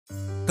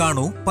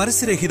കാണൂ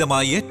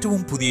പരസ്യരഹിതമായ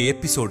ഏറ്റവും പുതിയ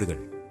എപ്പിസോഡുകൾ.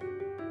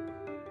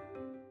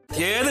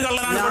 ഏത്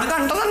കള്ളനാണ്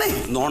കണ്ടതന്നെ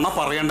നോണ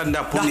പറയണ്ട.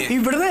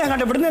 ഇവിടുന്ന് ഞാൻ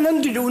കണ്ട ഇവിടുന്ന്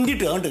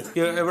ഉണ്ടിട്ട് കണ്ട്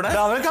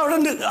അവരൊക്കെ അവിടെ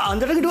ഉണ്ട്.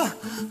 അഞ്ചേട്ടൻ കിട്ടുവാ.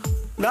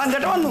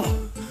 അഞ്ചേട്ടൻ വന്നു.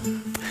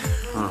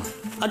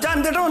 അച്ഛാ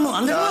അഞ്ചേട്ടൻ വന്നു.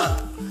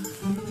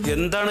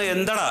 എന്താണ്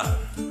എന്താടാ?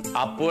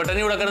 അപ്പുവേട്ടൻ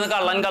ഇവിടെ കിടന്ന്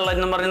കള്ളൻ കള്ളൻ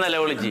എന്ന് പറഞ്ഞ്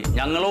നിലവിളിച്ച്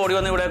ഞങ്ങൾ ഓടി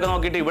വന്ന് ഇവിടെയൊക്കെ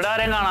നോക്കിയിട്ട് ഇവിടെ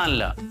ആരെയും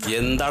കാണാനില്ല.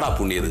 എന്താടാ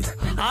പുണ്യത്?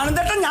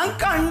 ആനന്ദേട്ടൻ ഞാൻ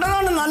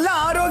കണ്ടതാണ്. നല്ല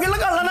ആരോഗ്യമുള്ള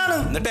കള്ളനാണ്.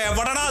 എന്നിട്ട്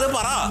എവിടെടാ അത്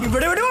പറ.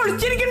 ഇവിടെ ഇവിടെ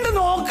വിളിച്ചിരിക്കുന്നുണ്ട്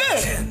നോക്ക്.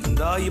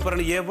 എന്താ ഈ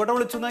പറയണ? എവിടെ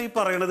വിളിച്ചെന്നാ ഈ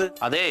പറയണത്?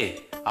 അതെ,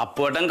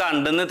 അപ്പുവേട്ടൻ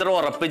കണ്ടെന്ന് ഇത്ര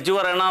ഉറപ്പിച്ചു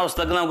പറയണ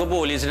അവസ്ഥക്ക് നമുക്ക്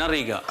പോലീസിനെ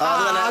അറിയിക്കാം.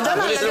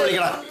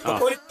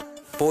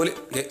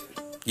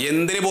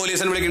 എന്തിന്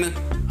പോലീസിനെ വിളിക്കണ്?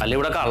 അല്ല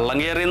ഇവിടെ കള്ളം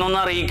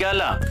കയറിയെന്നൊന്നും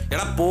അറിയിക്കാല്ല.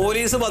 എടാ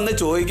പോലീസ് വന്ന്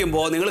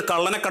ചോദിക്കുമ്പോ നിങ്ങൾ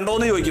കള്ളനെ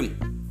കണ്ടോന്ന് ചോദിക്കും.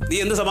 നീ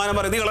എന്ത് സമാനം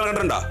പറയും? നീ കള്ളനെ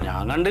കണ്ടിട്ടുണ്ടാ?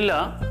 ഞാൻ കണ്ടില്ല.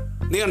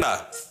 നീ കണ്ടാ?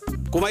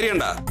 കുമാരി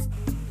കണ്ടാ?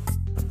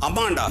 അമ്മ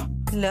കണ്ടാ?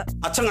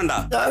 അച്ഛൻ കണ്ടാ?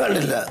 ഞാൻ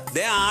കണ്ടില്ല.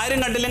 ആരും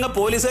കണ്ടില്ലെങ്കിൽ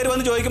പോലീസുകാർ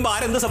വന്ന് ചോദിക്കുമ്പോ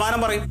ആരെന്ത് സമാനം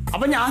പറയും?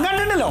 അപ്പൊ ഞാൻ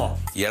കണ്ടിട്ടല്ലോ.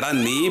 എടാ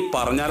നീ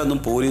പറഞ്ഞാലൊന്നും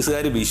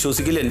പോലീസുകാർ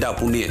വിശ്വസിക്കില്ല എന്റെ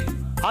അപ്പുണ്ണിയെ.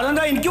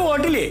 അതെന്താ? എനിക്ക്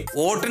വോട്ടില്ലേ?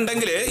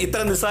 വോട്ടുണ്ടെങ്കിൽ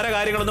ഇത്തരം നിസ്സാര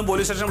കാര്യങ്ങളൊന്നും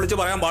പോലീസ് സ്റ്റേഷൻ വിളിച്ച്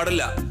പറയാൻ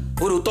പാടില്ല.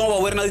 ഒരു ഉത്തമ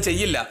പൗരൻ അത്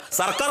ചെയ്യില്ല.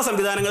 സർക്കാർ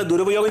സംവിധാനങ്ങൾ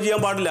ദുരുപയോഗം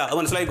ചെയ്യാൻ പാടില്ല. അത്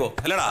മനസ്സിലായിക്കോ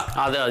അല്ലടാ?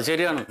 അതെ അത്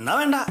ശരിയാണ്. എന്നാ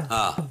വേണ്ട.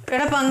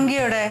 എടാ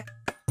പങ്കിയോടെ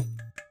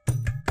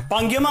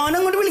പങ്കിയമാവനെ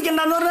അങ്ങോട്ട്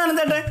വിളിക്കണ്ടെന്ന് പറഞ്ഞാണ്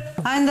ചേട്ടെ.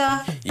 എന്താ?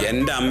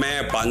 എന്റെ അമ്മയെ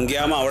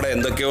പങ്കിയാമ അവിടെ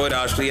എന്തൊക്കെയോ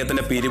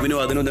രാഷ്ട്രീയത്തിന്റെ പിരിവിനും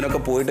അതിനും ഇതിനൊക്കെ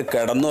പോയിട്ട്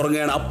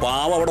കിടന്നുറങ്ങുകയാണ്. ആ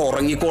പാവം അവിടെ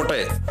ഉറങ്ങിക്കോട്ടെ.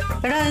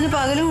 എടാ അതിന്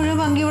പകല് മുഴുവൻ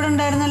പങ്കി ഇവിടെ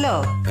ഉണ്ടായിരുന്നല്ലോ.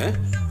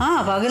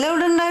 പകല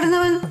ഇവിടെ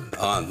ഉണ്ടായിരുന്നവൻ.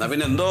 എന്നാ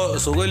പിന്നെ എന്തോ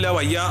സുഖമില്ല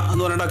വയ്യ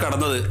എന്ന് പറഞ്ഞാ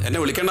കിടന്നത്. എന്നെ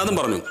വിളിക്കണ്ടെന്നും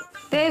പറഞ്ഞു.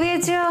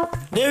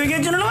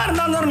 ദേവികേച്ചനോട്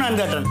വരണ്ടെന്ന് പറഞ്ഞു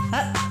ചേട്ടൻ.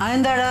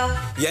 അതെന്താടാ?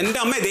 എന്റെ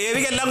അമ്മ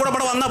ദേവിക എല്ലാം കൂടെ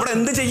ഇവിടെ വന്ന അവിടെ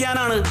എന്ത്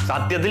ചെയ്യാനാണ്?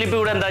 സത്യത്തിൽ ഇപ്പൊ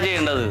ഇവിടെ എന്താ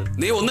ചെയ്യേണ്ടത്?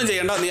 നീ ഒന്നും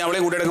ചെയ്യണ്ട. നീ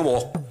അവളെ കൂട്ടിയിടങ്ങ് പോ.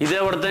 ഇത്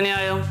എവിടെ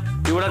തന്നെയായോ?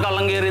 ഇവിടെ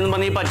കള്ളം കയറിയെന്ന്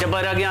പറഞ്ഞ് ഈ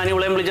പച്ചപ്പാരാക്കി ഞാൻ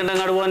ഇവളെയും വിളിച്ചിട്ട്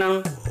അങ്ങോട്ട് പോകാനാണ്.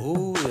 ഓ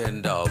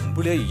എന്റെ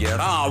അമ്പുലേ.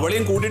 എടാ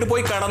അവളെയും കൂട്ടിട്ട്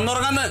പോയി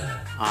കിടന്നുറങ്ങാന്ന്.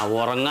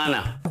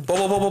 ഉറങ്ങാനാ? പോ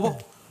പോ പോ പോ.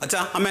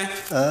 അച്ഛാ അമ്മേ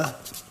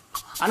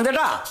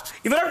അന്തേട്ടാ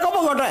ഇവരൊക്കെ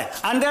പോകട്ടെ.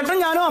 അന്തേട്ടൻ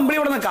ഞാനും അമ്പിളി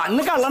ഇവിടെ നിൽക്കാം.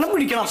 അന്ന് കള്ളനെ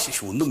പിടിക്കണം.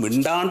 ഒന്നും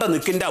മിണ്ടാണ്ട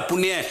നിൽക്കിന്റെ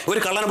അപ്പുണ്ണിയെ. ഒരു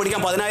കള്ളനെ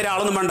പിടിക്കാൻ 10,000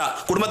 ആളൊന്നും വേണ്ട.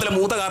 കുടുംബത്തിലെ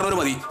മൂത്ത കാരണവര്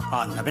മതി.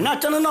 എന്നാ പിന്നെ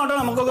അച്ഛൻ നിന്നോട്ടെ,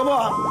 നമുക്കൊക്കെ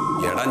പോവാം.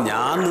 എടാ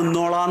ഞാൻ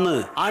നിന്നോളാന്ന്.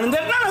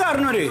 അനന്തേട്ടനാണ്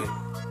കാരണവര്.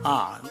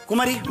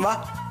 കുമാരി വാ.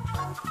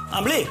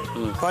 അമ്പിളി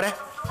പോരെ.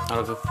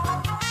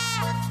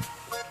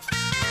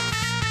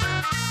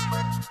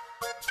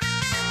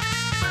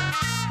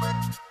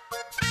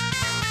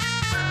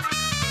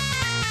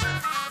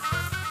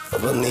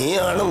 അപ്പൊ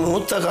നീയാണ്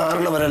മൂത്ത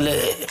കാരണവരല്ലേ?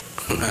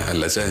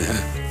 അല്ല ഞാൻ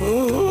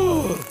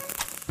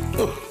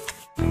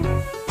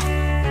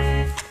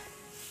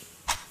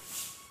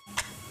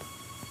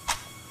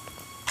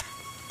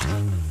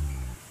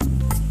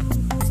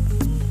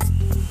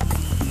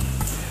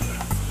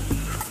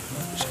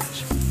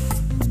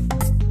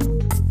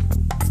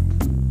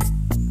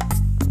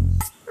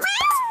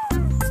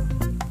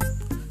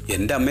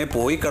എന്റെ അമ്മയെ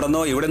പോയി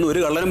കിടന്നോ. ഇവിടെ നിന്ന് ഒരു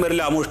കള്ളനും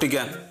വരില്ല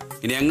ആമോഷ്ടിക്കാൻ.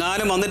 ഇനി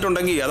എങ്ങാനും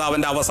വന്നിട്ടുണ്ടെങ്കിൽ അത്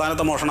അവന്റെ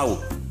അവസാനത്തെ മോഷണാവും.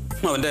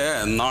 അവന്റെ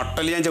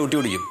നാട്ടിൽ ഞാൻ ചവിട്ടി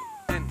പിടിക്കും.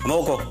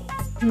 നോക്കോ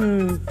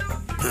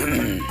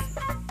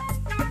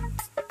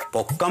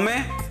പൊക്കമ്മേ.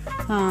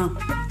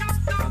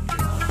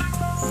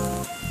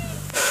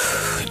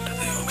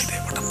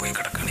 പോയി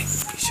കിടക്കണേ.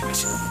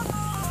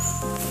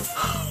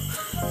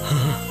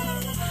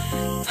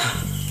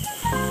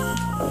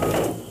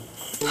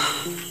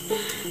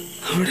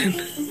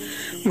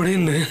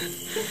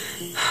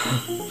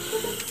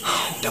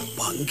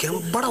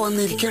 ഇവിടെ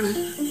വന്നിരിക്കാണ്.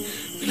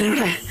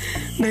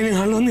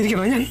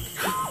 വന്നിരിക്കണോ? ഞാൻ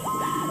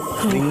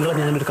നിങ്ങളെ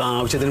ഞാനൊരു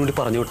ആവശ്യത്തിന് വേണ്ടി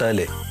പറഞ്ഞു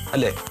വിട്ടാലേ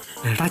അല്ലേ?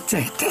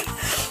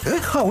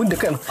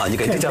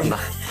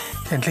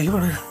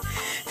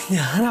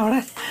 ഞാൻ അവിടെ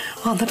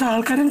വന്നിട്ട്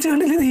ആൾക്കാരെ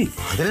കണ്ടില്ലേ? നീ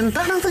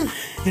അതിനെന്താണത്?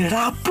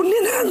 എടാ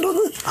അപ്പുണ്ണിനെ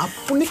കണ്ടോന്ന്.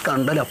 അപ്പുണ്ണി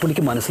കണ്ടാലും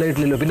അപ്പുണ്ണിക്ക്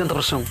മനസ്സിലായിട്ടില്ലല്ലോ. പിന്നെ എന്താ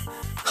പ്രശ്നം?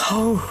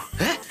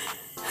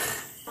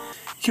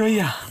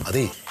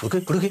 അതെ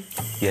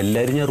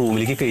എല്ലാരും ഞാൻ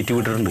റൂമിലേക്ക് കയറ്റി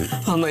വിട്ടിട്ടുണ്ട്.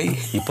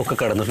 ഇപ്പൊ ഒക്കെ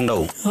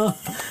കിടന്നിട്ടുണ്ടാവും.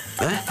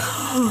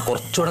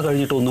 കുറച്ചുകൂടെ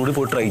കഴിഞ്ഞിട്ട് ഒന്നുകൂടി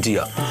പോയി ട്രൈ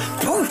ചെയ്യാം.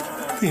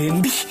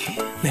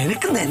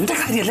 നിനക്ക് എന്റെ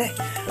കാര്യല്ലേ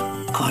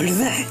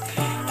കഴുത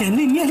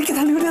എന്നെ ഇനി എനിക്ക്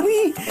തള്ളിവിടാ നീ.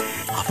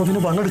 അപ്പൊ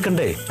പിന്നെ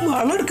വണ്ണെടുക്കണ്ടേ?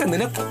 വണ്ണെടുക്കാൻ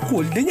നിനക്ക്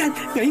കൊല്ലും ഞാൻ.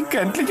 ഈ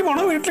കിണറ്റിലേക്ക്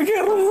പോണോ വീട്ടിലേക്ക്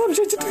കയറണമെന്ന്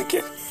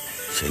സംശയിച്ചിട്ടിരിക്കുക.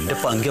 എന്റെ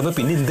പങ്കിയമ്മ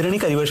പിന്നെ എന്തിനാണ് ഈ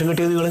കരിവേഷം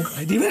കിട്ടിയത്? നിങ്ങള്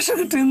കരിവേഷം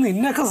കിട്ടിയത്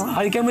നിന്നൊക്കെ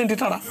സഹായിക്കാൻ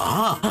വേണ്ടിട്ടാടാ.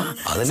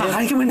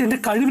 സഹായിക്കാൻ വേണ്ടി എന്റെ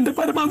കഴിവിന്റെ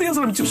പരമാവധി ഞാൻ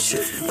ശ്രമിച്ചു.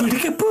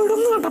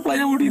 പിടിക്കപ്പെടുന്നു കണ്ടപ്പോഴാ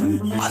ഞാൻ ഓടിയത്.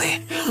 അതെ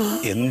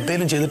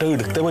എന്തേലും ചെയ്തിട്ട്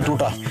എടുത്തേ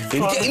പറ്റൂട്ടാ.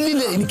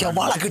 എനിക്ക് ആ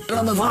വള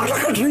കിട്ടണം. വള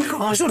കിട്ടണം.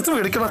 കാശ് കൊടുത്ത്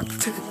മേടിക്കണം.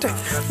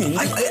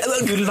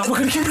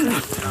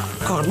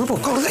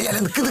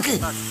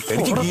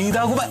 എനിക്ക്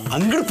ഗീതാകുമ്പോ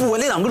അങ്ങോട്ട്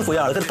പോവല്ലേ? അങ്ങോട്ട് പോയി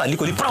ആൾക്കാർ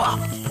തല്ലിക്കൊലിപ്പഴവാ.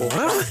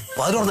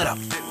 പതിനോന്നരാം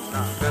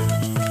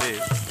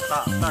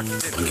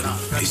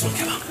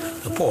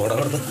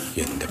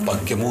എന്റെ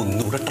പങ്കമോ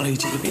ഒന്നുകൂടെ ട്രൈ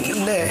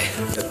ചെയ്യില്ലേ?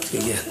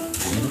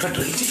 ഒന്നുകൂടെ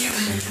ട്രൈ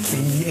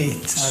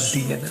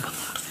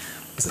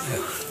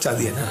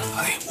ചതിയനാ.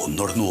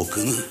 ഒന്നുകൂടെ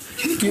നോക്കുന്നു.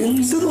 എനിക്ക്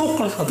എന്ത്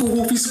നോക്കണം? അത്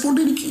ഓഫീസിൽ പോകണ്ട.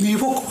 എനിക്ക് നീ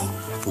പോക്കോ.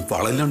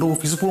 വളല്ലാണ്ട്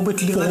ഓഫീസിൽ പോകാൻ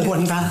പറ്റില്ല.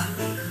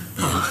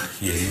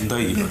 എന്താ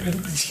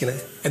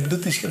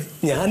എന്തുദ്ദേശിക്കണേ?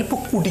 ഞാനിപ്പോ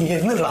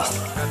കുടുങ്ങിയിരുന്നില്ലേ?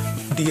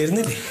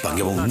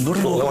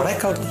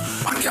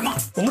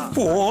 ഒന്ന്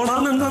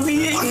പോണെന്താ നീ?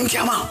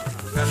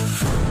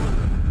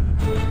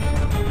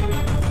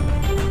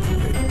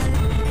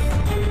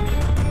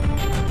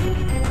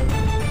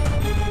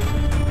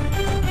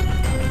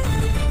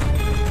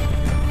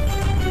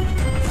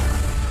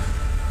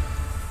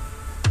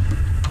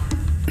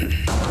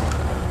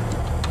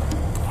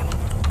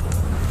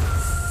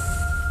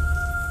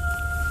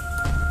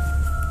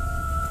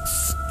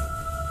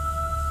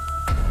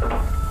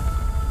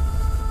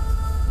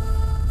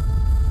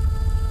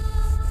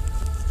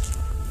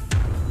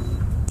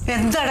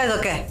 എന്താടാ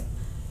ഇതൊക്കെ?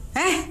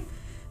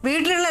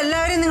 വീട്ടിലുള്ള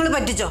എല്ലാവരെയും നിങ്ങൾ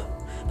പറ്റിച്ചോ,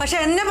 പക്ഷെ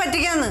എന്നെ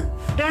പറ്റിക്കാന്ന്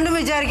രണ്ടും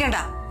വിചാരിക്കണ്ട.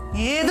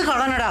 ഏത്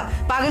കളനടാ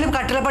പകലും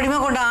കട്ടിലപ്പടിമ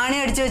കൊണ്ട് ആണി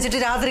അടിച്ചു വെച്ചിട്ട്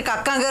രാത്രി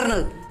കക്കാൻ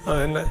കയറുന്നത്?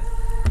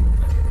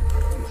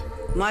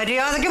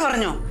 മര്യാദക്ക്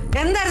പറഞ്ഞോ,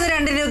 എന്തായിരുന്നു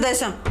രണ്ടിന്റെ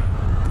ഉദ്ദേശം?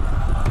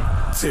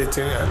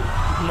 ചേച്ചി, ഞാൻ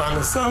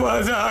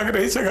മനസ്സാവാതെ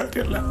ആഗ്രഹിച്ച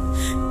കാര്യമല്ല,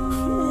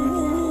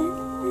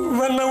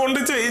 എന്നെ കൊണ്ട്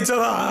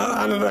ചെയ്യിച്ചതാ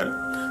അനന്തൻ.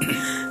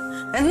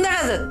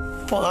 എന്താണത്?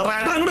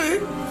 പറയണണ്ട്.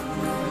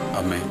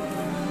 അമ്മേ,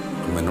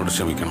 അമ്മേനോട്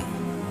ക്ഷമിക്കണം.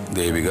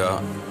 ദേവിക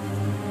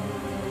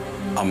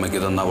അമ്മയ്ക്ക്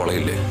തന്ന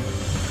വളയില്ലേ,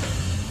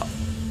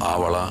 ആ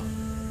വള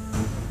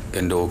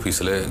എൻ്റെ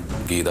ഓഫീസിലെ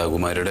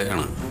ഗീതാകുമാരിയുടെ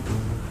ആണ്.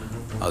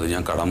 അത്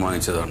ഞാൻ കടം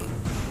വാങ്ങിച്ചതാണ്.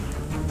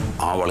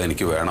 ആ വള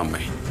എനിക്ക് വേണം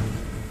അമ്മേ.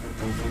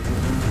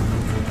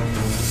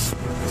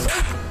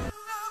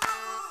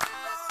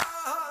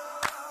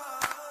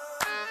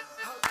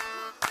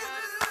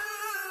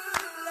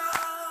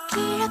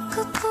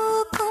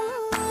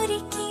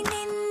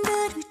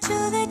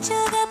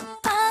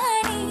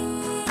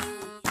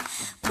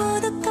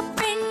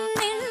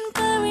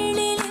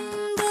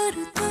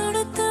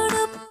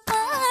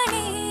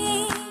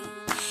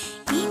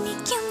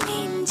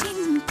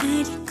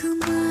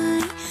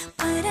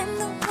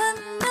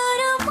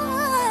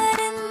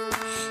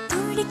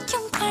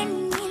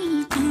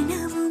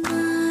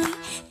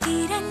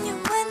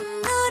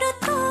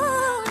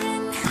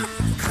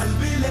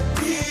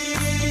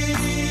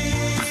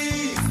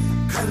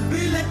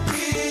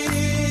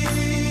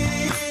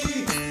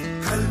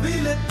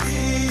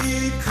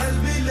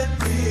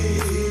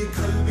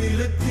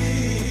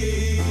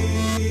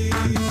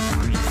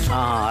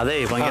 അതെ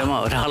പങ്കമ്മ,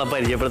 ഒരാളെ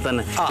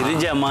പരിചയപ്പെടുത്തന്നെ. ഇത്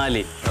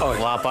ജമാലി,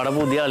 വാപ്പാടെ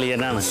പുതിയ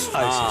അളിയനാണ്.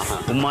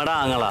 ഉമ്മയുടെ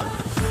ആങ്ങള.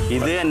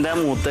 ഇത് എന്റെ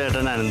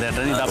മൂത്തേട്ടൻ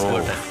അനന്തേട്ടൻ. ഇത്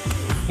അപ്പോട്ടെ.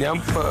 ഞാൻ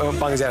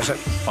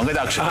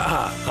പങ്കജാക്ഷൻ.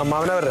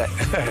 അമ്മാവനെ വരെ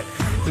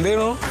എന്ത്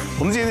ചെയ്യണോ?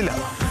 ഒന്നും ചെയ്തില്ല.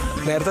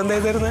 നേരത്തെ എന്താ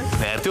ചെയ്തിരുന്നേ?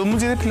 നേരത്തെ ഒന്നും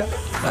ചെയ്തിട്ടില്ല.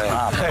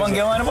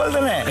 പങ്കമാനെ പോലെ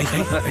തന്നെ.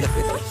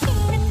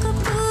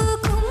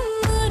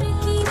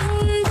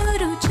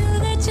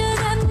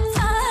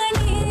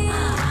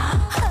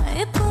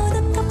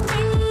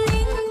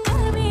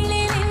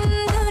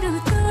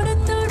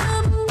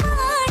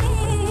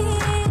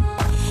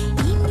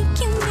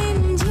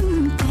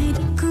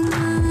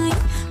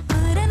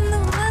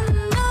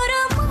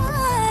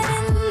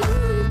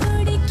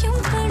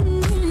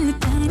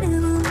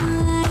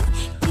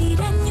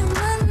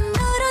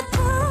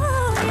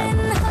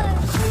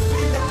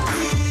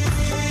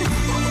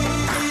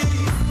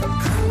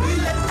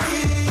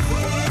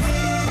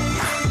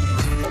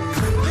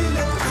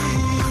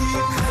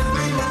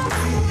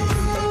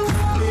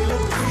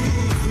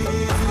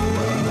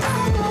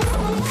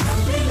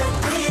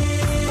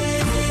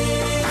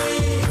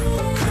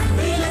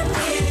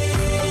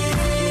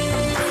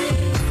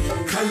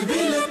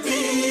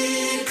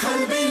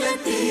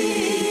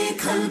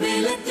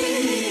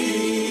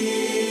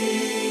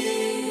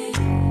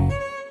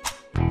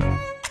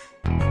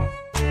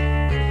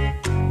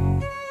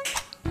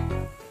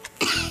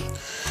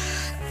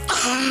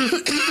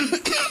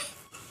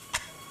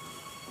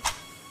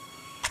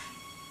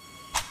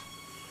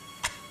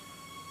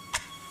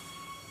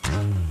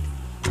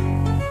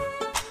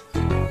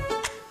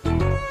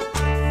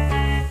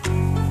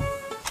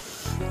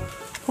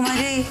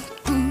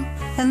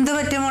 എന്താ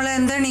പറ്റിയ മോളെ?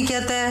 എന്താ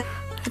എണീക്കാത്ത?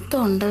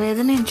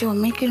 തൊണ്ടവേദനയും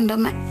ചുമയൊക്കെ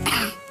ഉണ്ടമ്മ.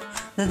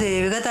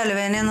 ദേവിക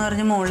തലവേദനയെന്ന്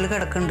പറഞ്ഞ് മുകളിൽ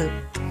കിടക്കുന്നുണ്ട്.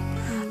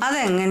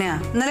 അതെങ്ങനെയാ?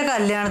 ഇന്നലെ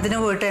കല്യാണത്തിന്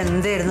പോയിട്ട്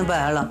എന്തായിരുന്നു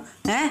ബഹളം?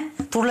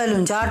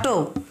 തുള്ളലും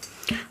ചാട്ടവും.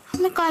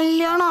 അമ്മ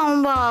കല്യാണം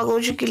ആവുമ്പോ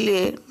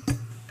ആഘോഷിക്കില്ലേ?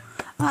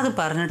 അത്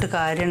പറഞ്ഞിട്ട്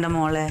കാര്യമുണ്ട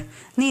മോളെ?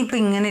 നീ ഇപ്പൊ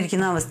ഇങ്ങനെ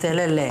ഇരിക്കുന്ന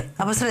അവസ്ഥയിലല്ലേ,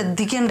 അപ്പൊ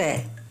ശ്രദ്ധിക്കണ്ടേ?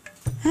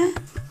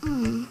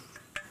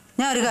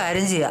 ഞാൻ ഒരു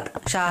കാര്യം ചെയ്യാം,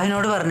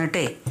 ഷാഹിനോട്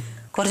പറഞ്ഞിട്ടേ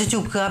കുറച്ച്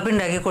ചുക്ക് കാപ്പി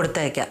ഉണ്ടാക്കി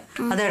കൊടുത്തയക്കാം.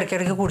 അത്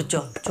ഇടയ്ക്കിടയ്ക്ക് കുടിച്ചോ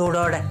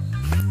ചൂടോടെ.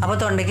 അപ്പൊ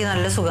തൊണ്ടയ്ക്ക്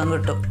നല്ല സുഖം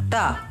കിട്ടും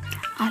കേട്ടാ.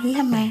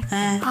 അല്ലമ്മേ,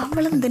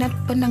 അവളെന്തിനാ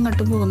ഇപ്പം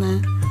അങ്ങോട്ട് പോകുന്നത്?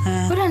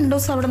 ഒരു 2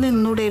 ദിവസം അവിടെ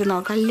നിന്നൂടായിരുന്നോ?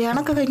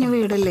 കല്യാണമൊക്കെ കഴിഞ്ഞ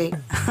വീടല്ലേ.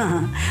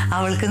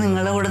 അവൾക്ക്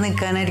നിങ്ങളുടെ കൂടെ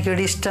നിൽക്കാനായിരിക്കും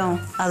ഇവിടെ ഇഷ്ടം,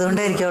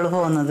 അതുകൊണ്ടായിരിക്കും അവള്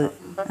പോകുന്നത്.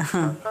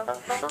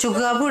 ചുക്ക്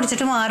കാപ്പി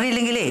കുടിച്ചിട്ട്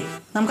മാറിയില്ലെങ്കിലേ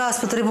നമുക്ക്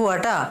ആസ്പത്രി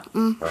പോവാട്ടാ.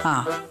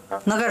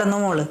 എന്നാ കിടന്നു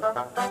മോള്.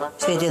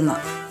 ശരി എന്നാ.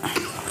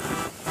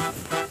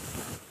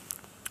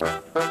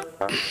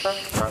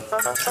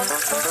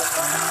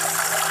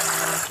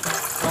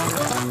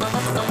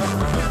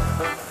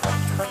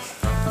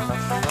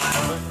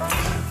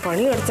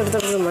 പണി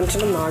എടുത്തെടുത്തെടുത്ത്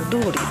മനുഷ്യന്റെ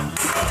നടുപൊടി.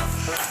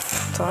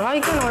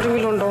 സഹായിക്കാൻ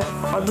ആരെങ്കിലും ഉണ്ടോ?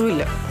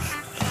 അതുമില്ല.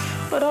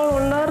 ഒരാൾ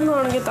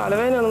ഉണ്ടായിരുന്നാണെങ്കിൽ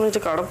തലവേദനയാണെന്ന്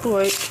വെച്ച് കടപ്പ്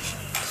പോയി.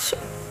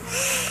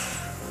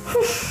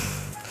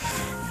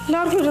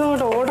 എല്ലാവർക്കും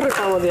ഇരുന്നോട്ട് ഓർഡർ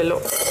ഇട്ടാൽ മതിയല്ലോ,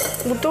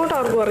 ബുദ്ധിമുട്ട്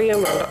ആർക്കും അറിയാൻ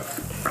വേണ്ട.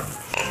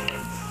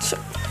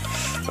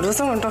 ഒരു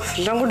ദിവസം കണ്ടോ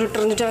എല്ലാം കൂടി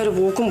ഇട്ടെറിഞ്ഞിട്ട് ആ ഒരു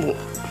പോക്കും പോവും.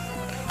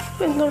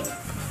 എന്താ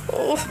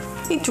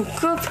ഈ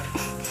ചുക്ക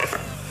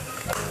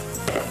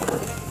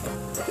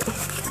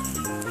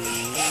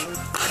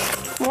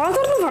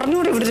വാതർന്ന്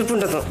പറഞ്ഞുകൂടി ഇവിടെ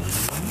ഇരിപ്പുണ്ടെന്ന്.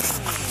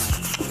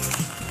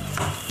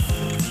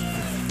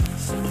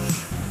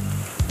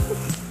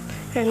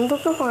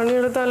 എന്തൊക്കെ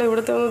പണിയെടുത്താലും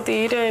ഇവിടുത്തെ ഒന്ന്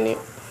തീരാനി.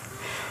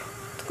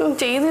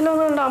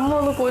 ചെയ്തില്ലെന്നുകൊണ്ട് അമ്മ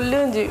ഒന്ന്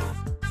കൊല്ലുകയും ചെയ്യും.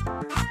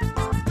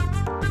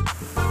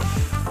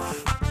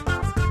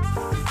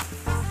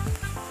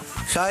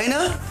 ഷാഹിന,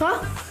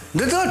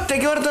 ഇതൊക്കെ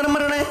ഒറ്റയ്ക്ക് വർത്തമാനം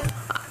പറയണേ?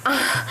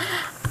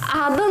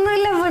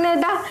 അതൊന്നുമില്ല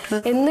പുനേട്ടാ,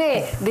 എന്നേ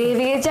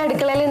ദേവികേച്ചി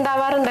അടുക്കളയിൽ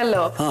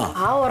ഉണ്ടാവാറുണ്ടല്ലോ,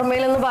 ആ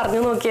ഓർമ്മയിലൊന്ന്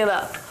പറഞ്ഞു നോക്കിയതാ.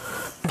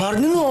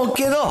 പറഞ്ഞു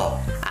നോക്കിയതോ?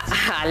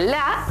 അല്ല,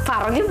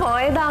 പറഞ്ഞു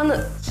പോയതാന്ന്.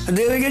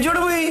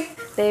 ദേവികേച്ചിയോടെ പോയി?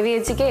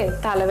 ദേവികേച്ചിക്ക്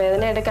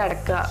തലവേദനയായിട്ട്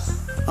കിടക്കുക.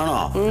 ആണോ?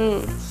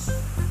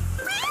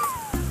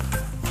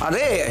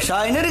 അതെ,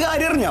 ഷാഹിന ഒരു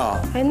കാര്യം അറിഞ്ഞോ?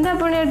 എന്താ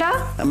പുനേട്ടാ?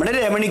 നമ്മുടെ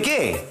രമണിക്ക്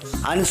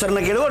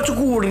അനുസരണക്കേട് കുറച്ച്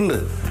കൂടുണ്ട്.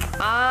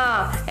 ആ,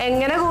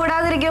 എങ്ങനെ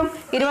കൂടാതിരിക്കും?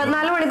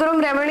 24 മണിക്കൂറും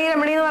രമണി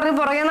രമണി എന്ന് പറഞ്ഞ്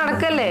പുറകെ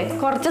നടക്കല്ലേ,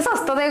 കുറച്ച്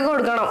സ്വസ്ഥതയൊക്കെ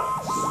കൊടുക്കണം.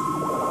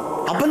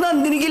 അപ്പൊ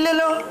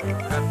നന്ദിനിക്കില്ലല്ലോ?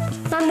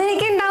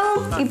 നന്ദിനിക്ക് ഉണ്ടാവും,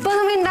 ഇപ്പൊ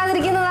ഒന്നും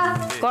മിണ്ടാതിരിക്കുന്നതാ.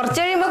 കുറച്ച്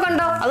കഴിയുമ്പോ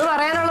കണ്ടോ, അത്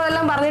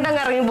പറയാനുള്ളതെല്ലാം പറഞ്ഞിട്ട്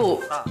അങ്ങ് ഇറങ്ങി പോവും.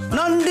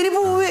 നന്ദിനി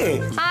പോവേ?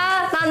 ആ,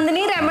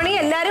 നന്ദിനി രമണി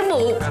എല്ലാരും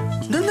പോവും.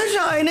 ഇതെന്താ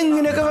ഷാഹിന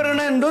ഇങ്ങനെയൊക്കെ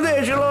പറയണേ? എന്തോ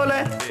ദേഷ്യമുള്ള പോലെ.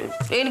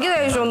 എനിക്ക്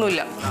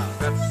ദേഷ്യമൊന്നുമില്ല.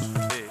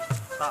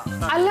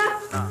 അല്ല,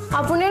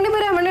 അപ്പുണ്ണിയാണ്ടി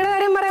ഇപ്പൊ രമണിയുടെ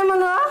കാര്യം പറയാൻ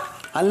വന്നതാ?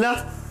 അല്ല,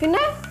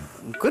 പിന്നെ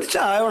ഒരു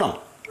ചായ വേണം.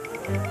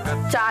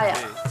 ചായ?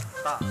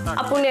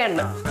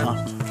 അപ്പുണ്ണിയാണ്ട്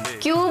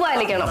ക്യൂ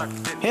പാലിക്കണം.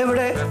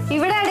 എവിടെ?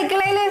 ഇവിടെ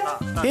അടുക്കളയില്.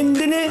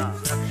 എന്തിന്?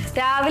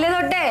 രാവിലെ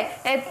തൊട്ടേ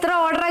എത്ര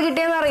ഓർഡറാ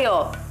കിട്ടിയെന്ന് അറിയോ?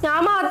 ഞാൻ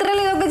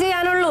മാത്രമല്ലേ ഇതൊക്കെ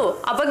ചെയ്യാനുള്ളൂ,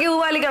 അപ്പൊ ക്യൂ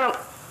പാലിക്കണം.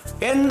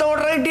 എന്ത്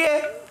ഓർഡർ കിട്ടിയേ?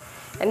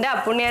 എന്റെ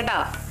അപ്പുണ്ണിയേട്ടാ,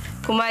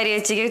 കുമാരി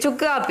ചേച്ചിക്ക്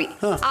ചുക്ക് കാപ്പി,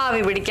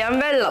 ആവി പിടിക്കാൻ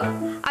വെള്ളം,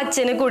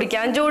 അച്ഛന്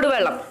കുടിക്കാൻ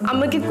ചൂടുവെള്ളം,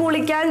 അമ്മയ്ക്ക്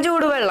കുളിക്കാൻ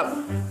ചൂടുവെള്ളം,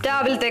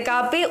 രാവിലത്തെ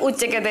കാപ്പി,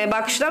 ഉച്ചക്കത്തെ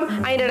ഭക്ഷണം,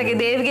 അതിന്റെ ഇടയ്ക്ക്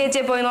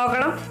ദേവികേച്ചിയെ പോയി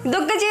നോക്കണം.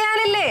 ഇതൊക്കെ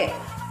ചെയ്യാനല്ലേ?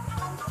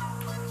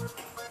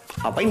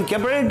 അപ്പൊ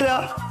എനിക്കെപ്പോഴാ കിട്ടുക?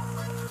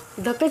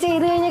 ഇതൊക്കെ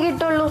ചെയ്ത് കഴിഞ്ഞാൽ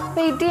കിട്ടുള്ളൂ,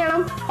 വെയിറ്റ്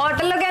ചെയ്യണം.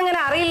 ഹോട്ടലിലൊക്കെ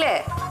അങ്ങനെ അറിയില്ലേ?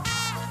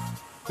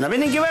 എന്നാ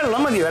പിന്നെ എനിക്ക്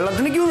വെള്ളം മതി.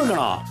 വെള്ളത്തിന് ക്യൂ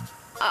നിൽക്കണോ?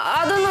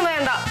 അതൊന്നും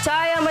വേണ്ട,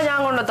 ചായ ആകുമ്പോ ഞാൻ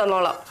കൊണ്ടു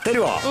തന്നോളാം.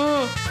 തരുവോ?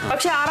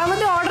 പക്ഷെ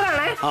 6ാമത്തെ ഓർഡർ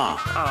ആണേ.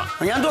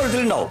 ഞാൻ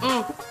തൊഴുത്തിലുണ്ടാവും.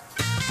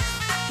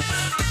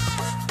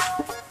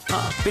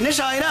 പിന്നെ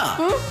ഷാഹിന,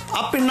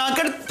 ആ പിണ്ണാക്ക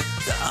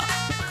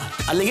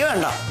അല്ലെങ്കിൽ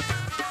വേണ്ട,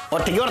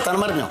 ഒറ്റയ്ക്ക്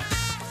വർത്താനം പറഞ്ഞോ.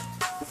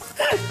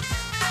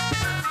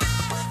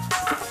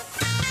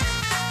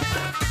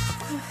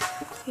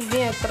 ഇനി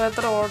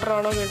എത്ര ഓർഡർ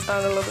ആണോ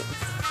കിട്ടാനുള്ളത്?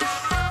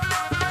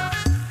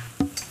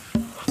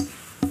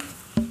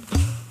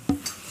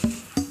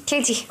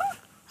 ചേച്ചി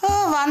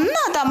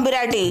വന്നാ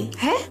തമ്പുരാട്ടി?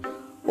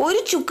 ഒരു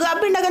ചുക്ക്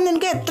കാപ്പി ഉണ്ടാക്കാൻ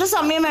നിനക്ക് എത്ര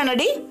സമയം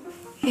വേണടി?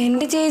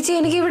 എന്റെ ചേച്ചി,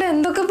 എനിക്ക് ഇവിടെ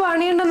എന്തൊക്കെ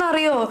പണിയുണ്ടെന്ന്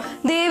അറിയോ?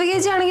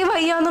 ദേവികേച്ചി ആണെങ്കിൽ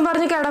വയ്യാന്ന്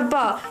പറഞ്ഞ്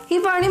കിടപ്പാ. ഈ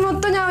പണി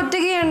മൊത്തം ഞാൻ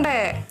ഒറ്റയ്ക്ക് ചെയ്യണ്ടേ.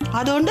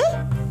 അതുകൊണ്ട്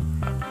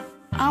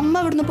അമ്മ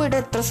ഇവിടുന്ന് പോയിട്ട്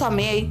എത്ര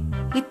സമയമായി?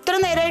 ഇത്ര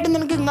നേരമായിട്ട്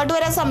നിനക്ക് ഇങ്ങോട്ട്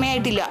വരാൻ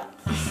സമയമായിട്ടില്ല.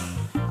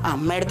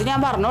 അമ്മയടുത്ത് ഞാൻ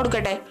പറഞ്ഞു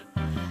കൊടുക്കട്ടെ,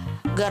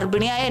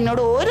 ഗർഭിണിയായ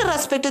എന്നോട് ഒരു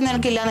റെസ്പെക്റ്റും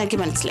നിനക്കില്ലാന്ന് എനിക്ക്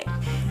മനസ്സിലായി.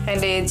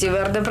 എന്റെ ചേച്ചി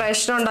വെറുതെ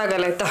പ്രശ്നം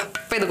ഉണ്ടാക്കല്ലേ.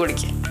 ഇപ്പൊ ഇത്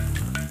കുടിക്ക.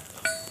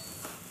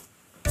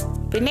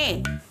 പിന്നെ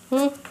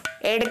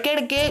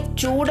ഇടയ്ക്കിടയ്ക്ക്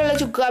ചൂടുള്ള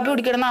ചുക്കാപ്പി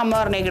കുടിക്കണം അമ്മ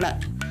പറഞ്ഞേക്കണ.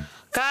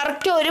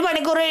 കറക്റ്റ് 1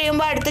 മണിക്കൂർ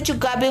കഴിയുമ്പോ അടുത്ത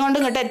ചുക്കാപ്പി കൊണ്ട്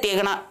ഇങ്ങോട്ട്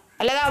എത്തിയേക്കണം,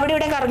 അല്ലാതെ അവിടെ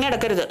ഇവിടെ കറങ്ങി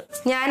കിടക്കരുത്.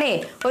 ഞാനേ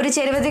ഒരു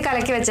ചെരുവത്തി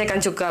കലക്കി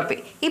വെച്ചേക്കാം ചുക്കാപ്പി.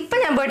 ഇപ്പൊ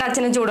ഞാൻ പോയിട്ട്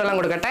അച്ഛനും ചൂടുവെള്ളം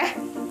കൊടുക്കട്ടെ.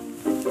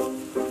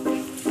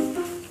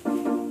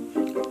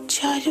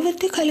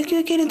 ചരുവത്തി കലക്കി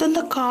വെക്കാൻ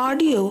ഇതെന്താ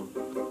കാടിയോ?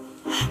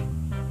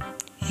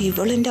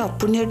 ഇവളെന്റെ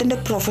അപ്പുണ്ണിയേട്ടന്റെ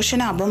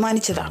പ്രൊഫഷനെ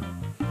അപമാനിച്ചതാ.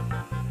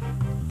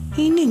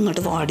 ഇനി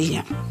ഇങ്ങോട്ട് വാടി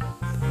ഞാൻ.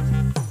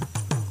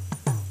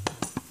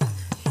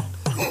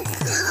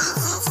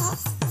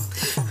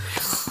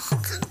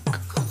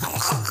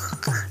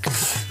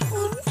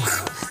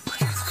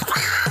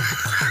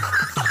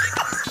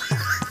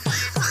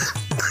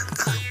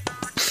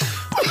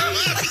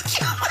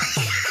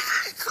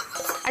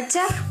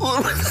 അച്ഛാ,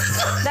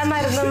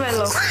 മരുന്നും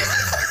വെള്ളം.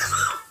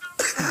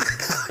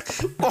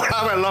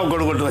 വെള്ളം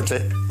കൊടുക്കൊണ്ട് വെച്ചേ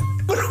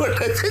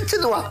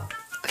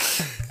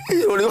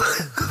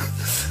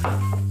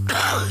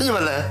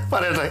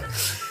പറയട്ടെ.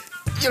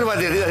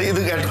 ഇത്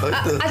കേട്ടോ,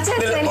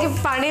 എനിക്ക്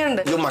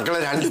പണിയുണ്ട്. മക്കളെ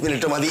 2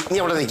 മിനിറ്റ് മതി. നീ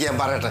അവിടെ നിൽക്കാൻ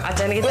പറയട്ടെ.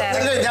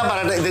 ഞാൻ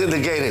പറയട്ടെ, ഇത്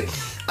നിൽക്കാര്.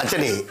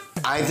 അച്ഛനെ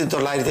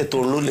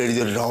 1990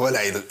 എഴുതിയൊരു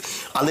നോവലായത്.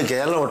 അന്ന്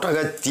കേരളം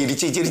ഒട്ടൊക്കെ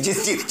ചിരിച്ച്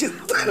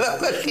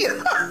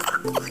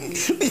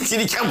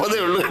ചിരിക്കാൻ പോതേ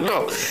ഉള്ളൂ കേട്ടോ.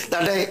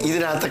 എന്നിട്ട്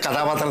ഇതിനകത്തെ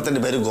കഥാപാത്രത്തിന്റെ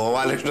പേര്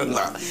ഗോപാലകൃഷ്ണൻ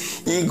എന്നാ.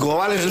 ഈ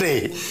ഗോപാലകൃഷ്ണനെ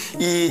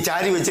ഈ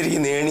ചാരി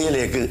വെച്ചിരിക്കുന്ന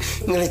ഏണിയിലേക്ക്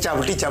ഇങ്ങനെ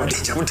ചവിട്ടി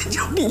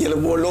ഇങ്ങനെ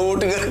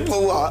മുകളിലോട്ട് കയറി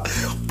പോവുക.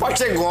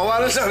 പക്ഷെ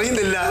ഗോപാലകൃഷ്ണൻ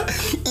അറിയുന്നില്ല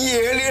ഈ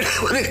ഏണിയുടെ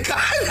ഒരു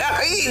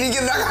കാലായി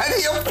ഇരിക്കുന്ന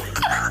കാര്യം.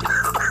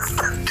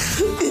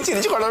 ഈ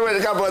ചിരിച്ചു കൊണ്ടുവന്ന്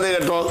എടുക്കാൻ പോതേ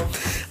കേട്ടോ.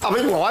 അപ്പൊ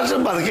ഈ മോശം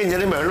പതുക്കെ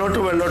ഇങ്ങനെ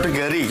വെള്ളോട്ട്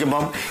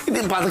കയറിയിരിക്കുമ്പം ഇത്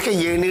പതുക്കെ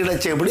ഏണിയുടെ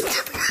ചെവിടി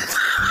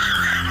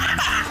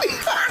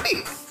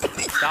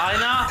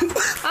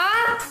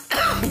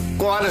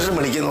ഗോപാലകൃഷ്ണൻ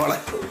വിളിക്കുന്നു മോളെ.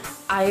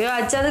 അയ്യോ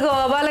അച്ഛ അത്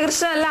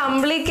ഗോപാലകൃഷ്ണൻ അല്ല,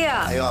 അമ്പിളിക്കാ.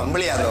 അയ്യോ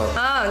അമ്പിളിയാണോ?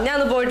 ആ ഞാൻ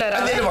ഒന്ന് പോയിട്ട് വരാം.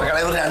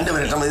 മക്കളെ ഒരു 2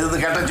 മിനിറ്റ് ഇത്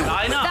കേട്ടു.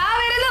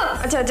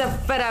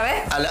 വരാവേ.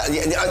 അല്ല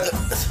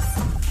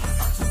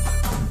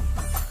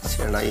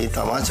ചേട്ടാ ഈ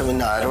തമാശ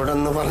പിന്നെ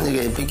ആരോടെന്ന് പറഞ്ഞ്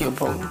കേൾപ്പിക്കും.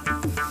 ഇപ്പം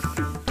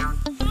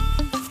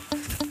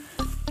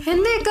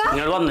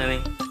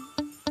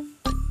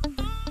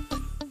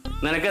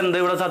നിനക്ക് എന്താ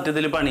ഇവിടെ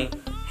സത്യത്തിൽ പണി?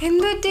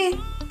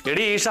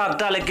 എടി ഈ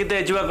ഷർട്ട് അലക്കി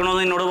തേച്ച്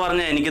വെക്കണോന്ന് എന്നോട്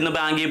പറഞ്ഞ എനിക്കിന്ന്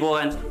ബാങ്കിൽ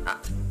പോകാൻ.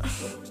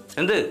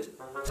 എന്ത്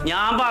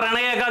ഞാൻ പറയണ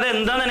കേൾക്കാതെ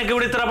എന്താ നിനക്ക്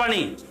ഇവിടെ ഇത്ര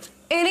പണി?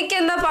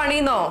 എനിക്കെന്താ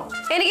പണിന്നോ?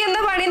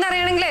 എനിക്കെന്താ പണിന്ന്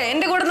അറിയണെങ്കിലേ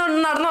എന്റെ കൂടെ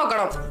നടന്നു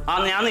നോക്കണം. ആ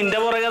ഞാൻ നിന്റെ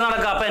പുറകെ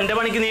നടക്കാം. അപ്പൊ എന്റെ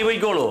പണിക്ക് നീ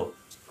പോയിക്കോളൂ.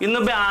 ഇന്ന്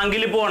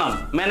ബാങ്കിൽ പോണം.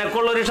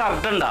 മെനക്കുള്ള ഒരു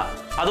ഷർട്ട് ഉണ്ടാ,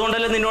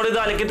 അതുകൊണ്ടല്ലേ നിന്നോട് ഇത്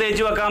അലക്കി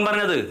തേച്ച് വെക്കാൻ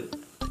പറഞ്ഞത്.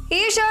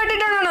 ഈ ഷർട്ട്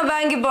ഇട്ടാണോ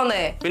ബാങ്കിൽ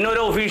പോന്നേ? പിന്നെ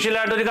ഒരു ഒഫീഷ്യൽ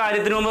ആയിട്ട് ഒരു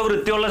കാര്യത്തിന് മുമ്പ്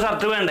വൃത്തിയുള്ള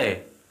ഷർട്ട് വേണ്ടേ?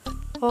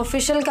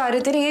 ഒഫീഷ്യൽ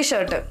കാര്യത്തിന് ഈ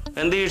ഷർട്ട്.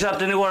 എന്ത് ഈ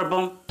ഷർട്ടിന്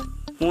കുഴപ്പം?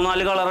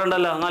 3-4 കളർ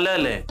ഉണ്ടല്ലോ,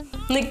 നല്ലതല്ലേ?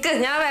 നിക്ക്,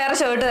 ഞാൻ വേറെ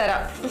ഷർട്ട്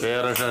തരാം.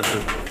 വേറെ ഷർട്ട്?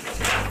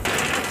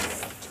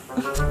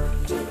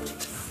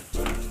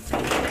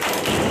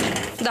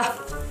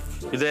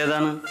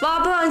 ഇതേതാണ്?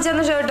 വാപ്പ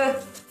വാങ്ങിച്ചെന്ന ഷർട്ട്.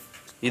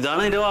 ഇതാണ്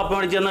നിന്റെ വാപ്പ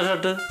മേടിച്ചെന്ന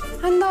ഷർട്ട്?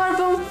 എന്താ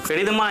കുഴപ്പം?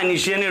 എടി ഇത്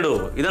മനുഷ്യനിടൂ.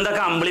 ഇതെന്താ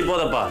കമ്പിളി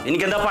പോതപ്പാ?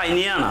 എനിക്കെന്താ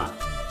പനിയാണാ?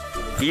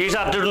 ഈ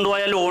ഷർട്ട് ഇട്ടു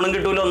പോയാൽ ലോണും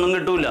കിട്ടൂല, ഒന്നും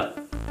കിട്ടൂല.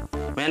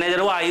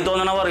 മാനേജർ വായി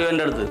തോന്നണ പറയൂ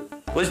എന്റെ അടുത്ത്.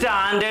 ഒരു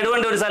സ്റ്റാൻഡേർഡ്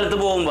വേണ്ട ഒരു സ്ഥലത്ത്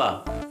പോകുമ്പോ.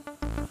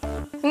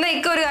 എന്നാ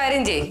ഇക്കൊരു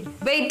കാര്യം ചെയ്യ്,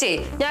 വെയിറ്റ് ചെയ്യ്,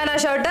 ഞാൻ ആ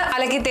ഷർട്ട്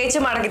അലക്കി തേച്ച്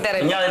മടക്കി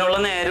തരാം. ഇനി അതിനുള്ള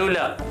നേരമില്ല,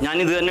 ഞാൻ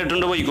ഇത് തന്നെ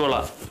ഇട്ടുണ്ട്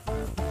പോയിക്കോളാം.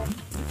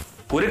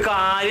 ഒരു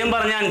കാര്യം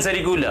പറഞ്ഞ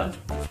അനുസരിക്കൂല.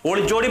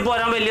 ഒളിച്ചോടി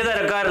പോരാൻ വലിയ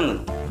തിരക്കാരെന്ന്.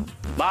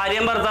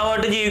 ഭാര്യയും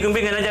ഭർത്താവായിട്ട് ജീവിക്കുമ്പോ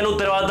ഇങ്ങനെ ചില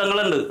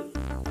ഉത്തരവാദിത്തങ്ങളുണ്ട്.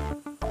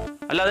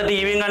 അല്ലാതെ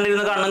ടിവിയും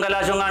കണ്ടിരുന്ന് കണ്ണും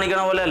കലാശവും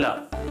കാണിക്കണ പോലെ അല്ല.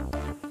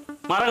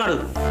 മറങ്ങട്.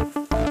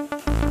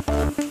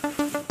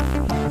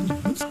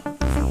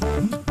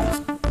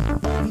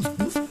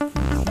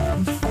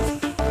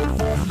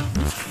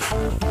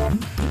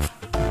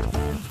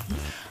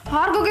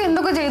 ആർക്കൊക്കെ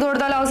എന്തൊക്കെ ചെയ്തു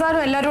കൊടുത്താലും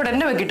അവസാനം എല്ലാവരും കൂടെ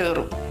എന്നെ വെക്കിട്ട്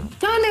കയറും.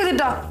 ഞാൻ എന്ത്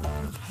ചെയ്തിട്ടാ?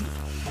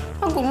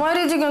 ആ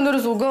കുമാരിയച്ചയ്ക്ക് എന്തൊരു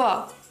സുഖമാ.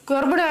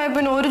 ഗർഭിണിയായ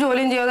പിന്നെ ഒരു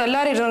ജോലിയും ചെയ്യാതെ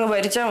എല്ലാവരും ഇരുന്ന്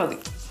ഭരിച്ചാൽ മതി.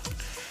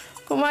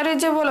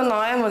 കുമാരിയച്ചയെ പോലെ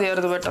നായ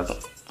മതിയായിരുന്നു പെട്ടെന്ന്.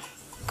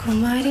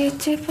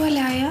 കുമാരിയച്ചയെ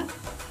പോലായ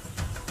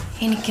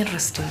എനിക്ക്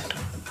റെസ്റ്റ് കിട്ടും.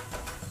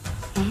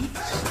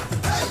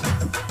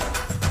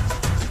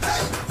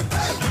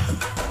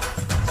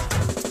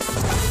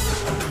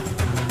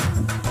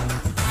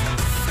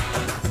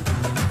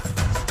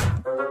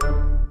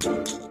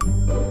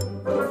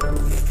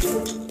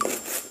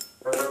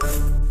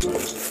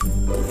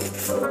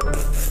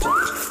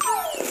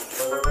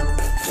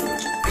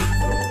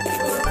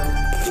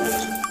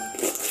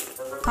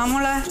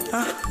 മോളെ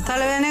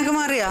തലവേദനയൊക്കെ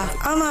മാറിയാ?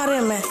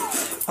 മാറിയമ്മേ.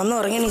 ഒന്ന്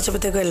ഉറങ്ങി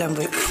നീച്ചപ്പോഴത്തേക്കും എല്ലാം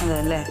പോയി.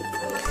 അതല്ലേ,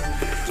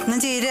 ഇന്ന്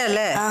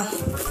ചീരയല്ലേ?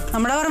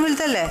 നമ്മുടെ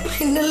പറമ്പിലത്തല്ലേ?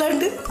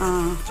 ഇന്നല്ലാണ്ട്.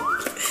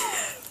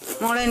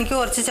 മോളെ എനിക്ക്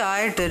കുറച്ച്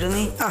ചായ ഇട്ടുതരും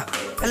നീ?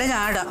 അല്ല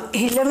ഞാൻ ഇടാം.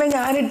 ഇല്ലമ്മേ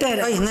ഞാനിട്ട്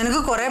തരാം. ഇന്ന്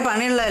എനിക്ക് കുറെ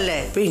പണിയുള്ളതല്ലേ?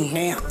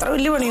 പിന്നെ അത്ര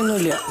വലിയ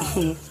പണിയൊന്നുമില്ല.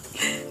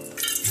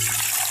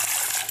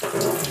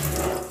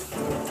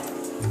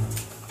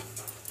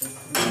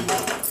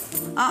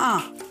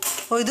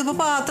 ഇതിപ്പോ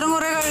പാത്രം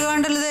കുറെ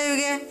കഴുകാണ്ടല്ലോ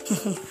ദേവികെ.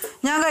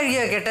 ഞാൻ കഴുകി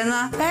വെക്കട്ടെ എന്നാ?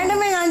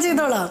 വേണ്ടമ്മേ ഞാൻ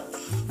ചെയ്തോളാം.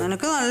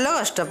 നിനക്ക് നല്ല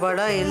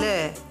കഷ്ടപ്പാടായില്ലേ?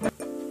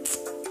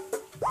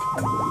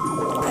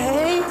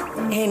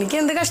 എനിക്ക്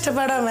എന്ത്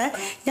കഷ്ടപ്പാടാമേ?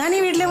 ഞാൻ ഈ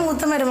വീട്ടിലെ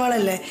മൂത്ത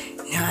മരുമകളല്ലേ,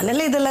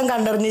 ഞാനല്ലേ ഇതെല്ലാം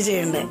കണ്ടറിഞ്ഞ്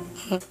ചെയ്യണ്ടേ.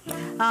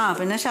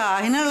 പിന്നെ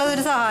ഷാഹിനുള്ളത്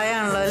ഒരു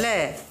സഹായമാണല്ലോ അല്ലേ?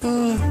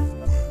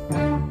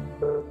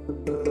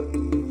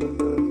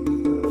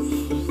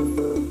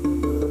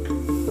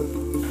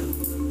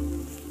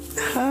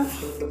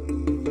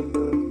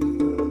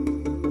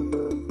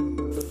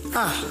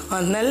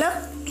 വന്നല്ലോ.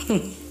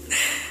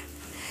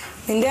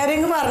 നിന്റെ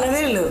ആരെങ്കിലും പറഞ്ഞതേ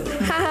ഉള്ളൂ.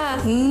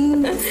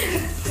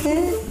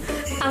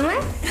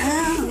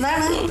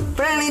 എന്താണ്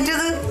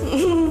ഇപ്പഴെണീറ്റത്?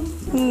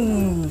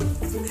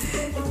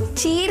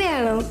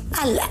 ചീരയാണോ?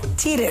 അല്ല,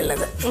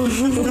 ചീരയുള്ളത്.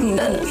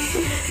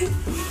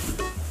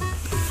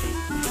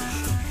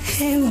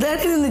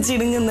 എന്താണ് നിന്ന്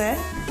ചിടുങ്ങുന്നേ?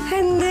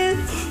 എന്ത്?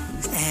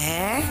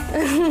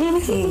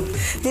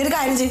 നീ ഒരു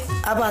കാര്യം ചെയ്യ്,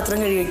 ആ പാത്രം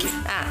കഴുകി വെക്കും.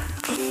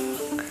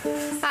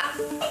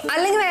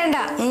 അല്ലെങ്കിൽ വേണ്ട,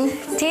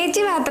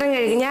 ചേച്ചി പാത്രം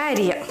കഴുകി, ഞാൻ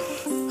അരിയാം.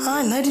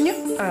 എന്നാ അരിഞ്ഞു.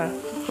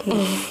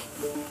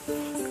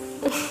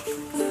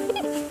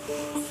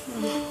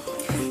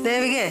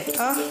 ദേവികേ,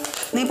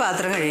 നീ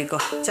പാത്രം കഴുകിക്കോ,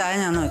 ചായ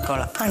ഞാൻ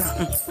നോക്കിക്കോളാം.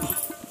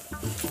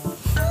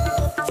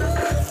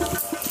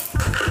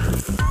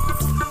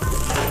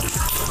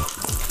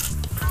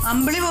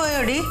 അമ്പിളി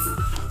പോയോടി?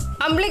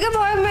 അമ്പിളിക്ക്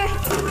പോയമ്മേ.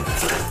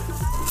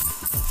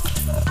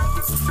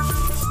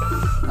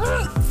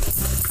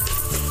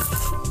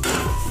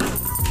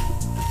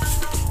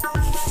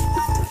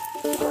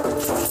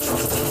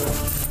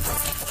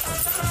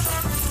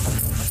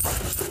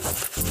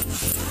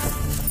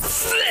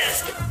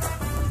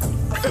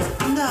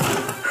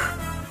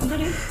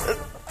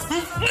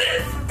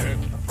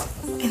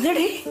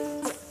 എന്താടി?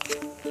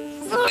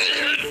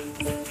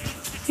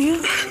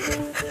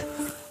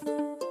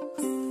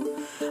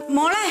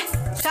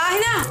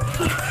 ഷാഹിന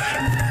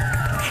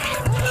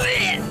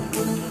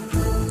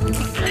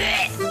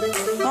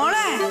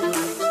മോളെ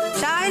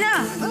ഷാഹിന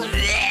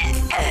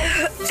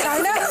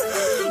ഷാഹിന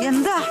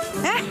എന്താ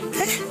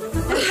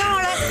എന്താ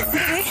മോളെ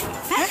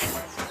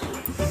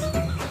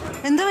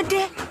എന്താ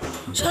പറ്റിയേ?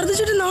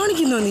 ഛർദിച്ചിട്ട്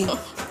നാണിക്കുന്നോ നീ?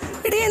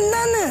 എടി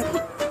എന്താന്ന്?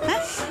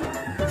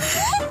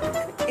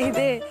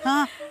 ഇതേ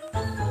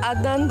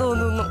അതാന്ന്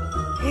തോന്നുന്നു.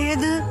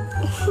 ഏത്?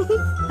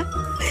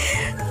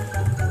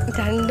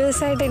 2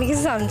 ദിവസമായിട്ട് എനിക്ക്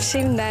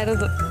സംശയം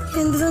ഉണ്ടായിരുന്നു.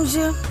 എന്ത്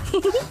സംശയം?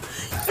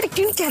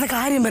 എനിക്കത്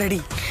കാര്യം പറയടി.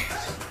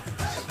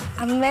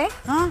 അമ്മേ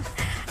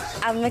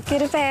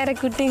അമ്മയ്ക്കൊരു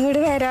പേരക്കുട്ടിയും കൂടി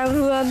വരാൻ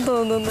പോവാന്ന്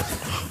തോന്നുന്നു.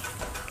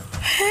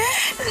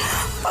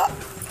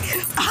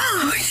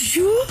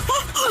 അയ്യോ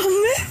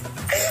അമ്മേ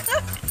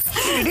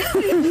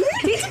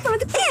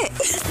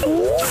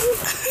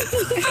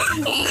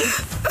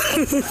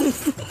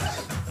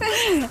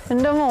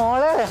എന്റെ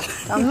മോളെ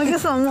അമ്മയ്ക്ക്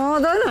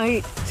സമാധാനായി.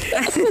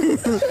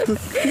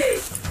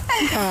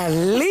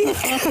 അള്ളി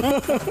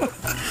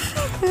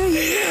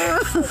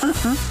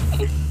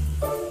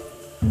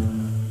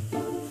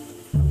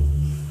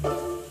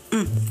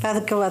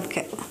പതുക്കെ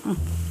പതുക്കെ.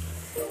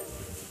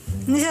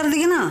 നീ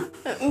ഛർദിക്കണോ?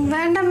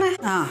 വേണ്ടമ്മേ.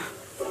 ആ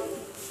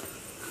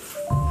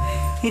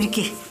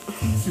ഇരിക്കേ.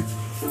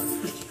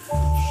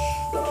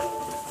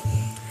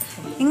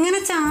 ഇങ്ങനെ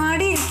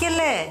ചാടി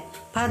ഇരിക്കല്ലേ,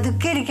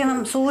 പതുക്കെ ഇരിക്കണം,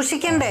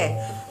 സൂക്ഷിക്കണ്ടേ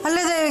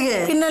അല്ലേ ദേവികേ?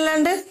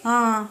 പിന്നല്ലാണ്ട്. ആ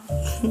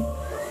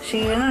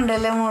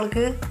ക്ഷീണുണ്ടല്ലേ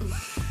മോൾക്ക്?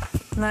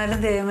 എന്നാലും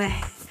ദേവമേ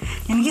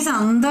എനിക്ക്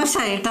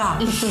സന്തോഷായിട്ടാ.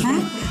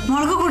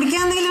 മോൾക്ക്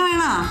കുടിക്കാൻ എന്തെങ്കിലും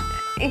വേണോ?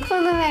 ഇപ്പൊ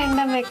ഒന്നും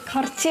വേണ്ടമ്മേ,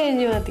 കുറച്ച്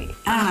കഴിഞ്ഞു മതി.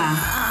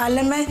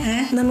 അല്ലമ്മേ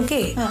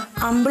നമുക്കേ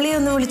അമ്പിളി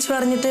ഒന്ന് വിളിച്ചു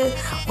പറഞ്ഞിട്ട്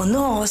ഒന്ന്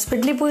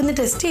ഹോസ്പിറ്റലിൽ പോയി ഒന്ന്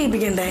ടെസ്റ്റ്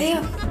ചെയ്യിപ്പിക്കണ്ടേ?